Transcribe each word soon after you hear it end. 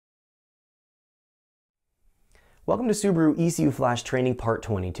Welcome to Subaru Ecu Flash Training Part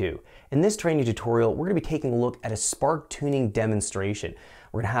 22. In this training tutorial, we're going to be taking a look at a spark tuning demonstration.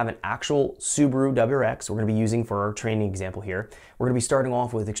 We're going to have an actual Subaru WRX we're going to be using for our training example here. We're going to be starting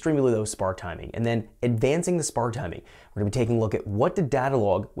off with extremely low spark timing and then advancing the spark timing. We're going to be taking a look at what to data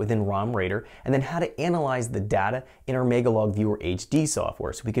log within Rom Raider and then how to analyze the data in our MGLV Viewer HD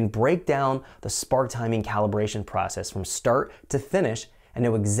software so we can break down the spark timing calibration process from start to finish and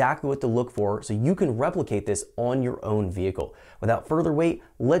know exactly what to look for so you can replicate this on your own vehicle. Without further wait,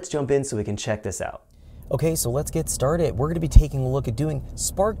 let's jump in so we can check this out. Okay, so let's get started. We're going to be taking a look at doing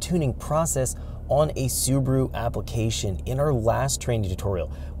spark tuning process on a Subaru application. In our last training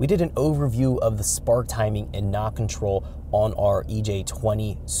tutorial, we did an overview of the spark timing and knock control on our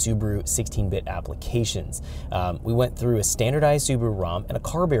EJ20 Subaru 16-bit applications. We went through a standardized Subaru ROM and a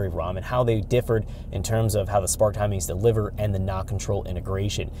Carberry ROM and how they differed in terms of how the spark timings deliver and the knock control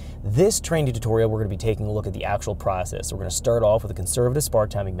integration. This training tutorial, we're going to be taking a look at the actual process. So we're going to start off with a conservative spark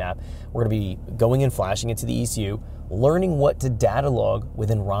timing map. We're going to be going and flashing it to the ECU, learning what to data log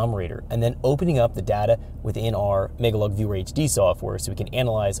within Rom Raider, and then opening up the data within our MGLV Viewer HD software so we can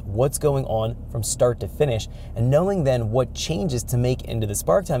analyze what's going on from start to finish, and knowing then what changes to make into the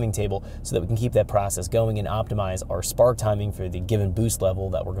spark timing table so that we can keep that process going and optimize our spark timing for the given boost level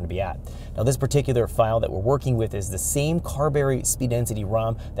that we're going to be at. Now, this particular file that we're working with is the same Carberry speed density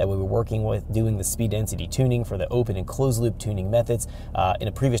ROM that we were working with doing the speed density tuning for the open and closed loop tuning methods in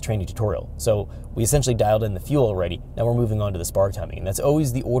a previous training tutorial. So we essentially dialed in the fuel already. Now we're moving on to the spark timing, and that's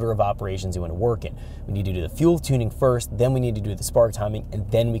always the order of operations you want to work in. We need to do the fuel tuning first, then we need to do the spark timing, and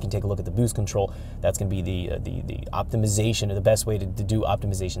then we can take a look at the boost control. That's going to be the optimization, or the best way to do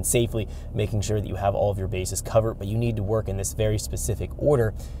optimization safely, making sure that you have all of your bases covered, but you need to work in this very specific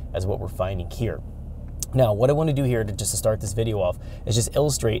order as what we're finding here. Now, what I want to do here to start this video off is just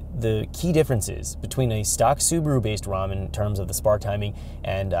illustrate the key differences between a stock Subaru-based ROM in terms of the spark timing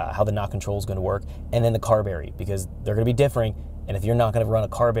and how the knock control is going to work, and then the Carberry, because they're going to be differing. And if you're not going to run a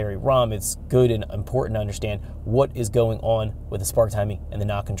Carberry ROM, it's good and important to understand what is going on with the spark timing and the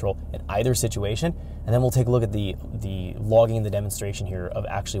knock control in either situation. And then we'll take a look at the logging and the demonstration here of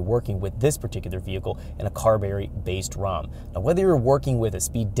actually working with this particular vehicle in a Carberry-based ROM. Now, whether you're working with a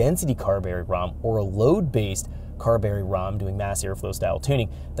speed density Carberry ROM or a load-based Carberry ROM doing mass airflow style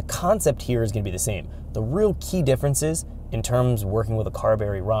tuning, the concept here is going to be the same. The real key differences in terms of working with a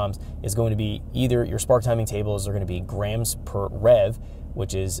Carberry ROMs is going to be either your spark timing tables are going to be grams per rev,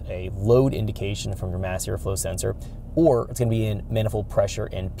 which is a load indication from your mass airflow sensor, or it's going to be in manifold pressure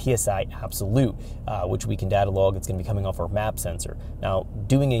and PSI absolute, which we can data log. It's going to be coming off our map sensor. Now,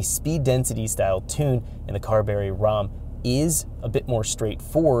 doing a speed density style tune in the Carberry ROM is a bit more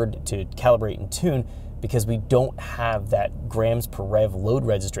straightforward to calibrate and tune, because we don't have that grams per rev load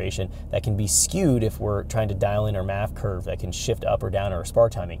registration that can be skewed if we're trying to dial in our MAF curve that can shift up or down our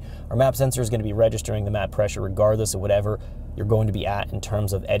spark timing. Our map sensor is going to be registering the map pressure regardless of whatever you're going to be at in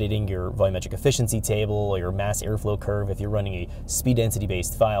terms of editing your volumetric efficiency table or your mass airflow curve. If you're running a speed density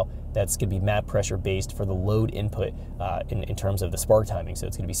based file, that's going to be map pressure based for the load input in terms of the spark timing. So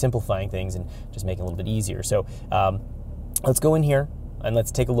it's going to be simplifying things and just making it a little bit easier. So let's go in here and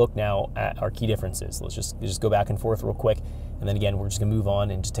let's take a look now at our key differences. Let's just go back and forth real quick. And then again, we're just gonna move on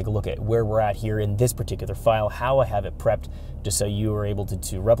and just take a look at where we're at here in this particular file, how I have it prepped, just so you are able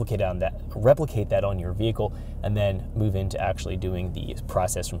to replicate that on your vehicle, and then move into actually doing the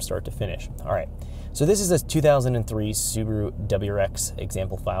process from start to finish. All right, so this is a 2003 Subaru WRX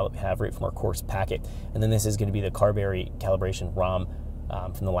example file that we have right from our course packet. And then this is gonna be the Carberry calibration ROM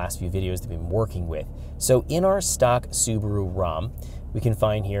from the last few videos that we've been working with. So in our stock Subaru ROM, we can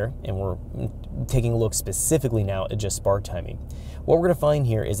find here, and we're taking a look specifically now at just spark timing. What we're going to find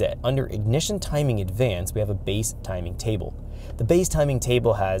here is that under ignition timing advanced, we have a base timing table. The base timing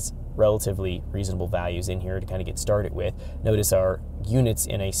table has relatively reasonable values in here to kind of get started with. Notice our units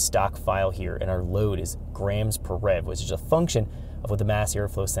in a stock file here, and our load is grams per rev, which is a function of what the mass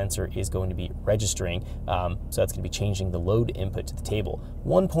airflow sensor is going to be registering. So that's going to be changing the load input to the table.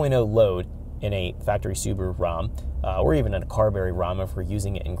 1.0 load in a factory Subaru ROM, or even in a Carberry ROM if we're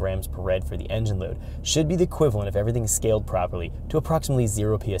using it in grams per rev for the engine load, should be the equivalent, if everything is scaled properly, to approximately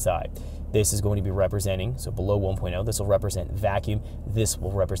 0 PSI. This is going to be representing, so below 1.0, this will represent vacuum, this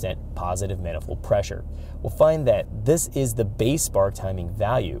will represent positive manifold pressure. We'll find that this is the base spark timing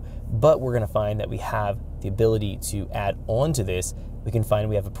value, but we're going to find that we have the ability to add on to this. We can find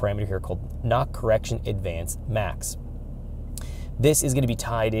we have a parameter here called knock correction advanced max. This is going to be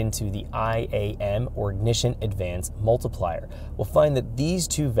tied into the IAM, or Ignition Advance Multiplier. We'll find that these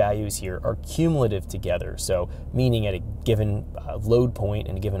two values here are cumulative together, so meaning at a given load point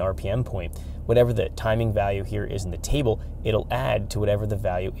and a given RPM point, whatever the timing value here is in the table, it'll add to whatever the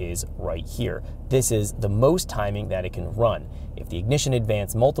value is right here. This is the most timing that it can run. If the Ignition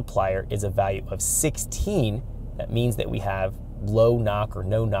Advance Multiplier is a value of 16, that means that we have low knock or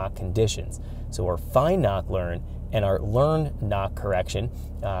no knock conditions. So our fine knock learn and our learn knock correction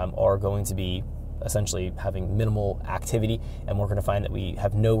are going to be essentially having minimal activity, and we're going to find that we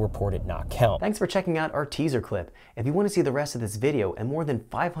have no reported knock count. Thanks for checking out our teaser clip. If you want to see the rest of this video and more than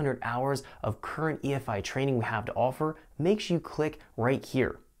 500 hours of current EFI training we have to offer, make sure you click right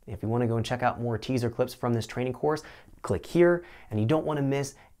here. If you want to go and check out more teaser clips from this training course, click here, and you don't want to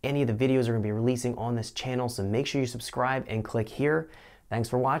miss any of the videos we're going to be releasing on this channel, so make sure you subscribe and click here. Thanks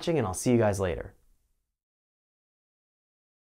for watching, and I'll see you guys later.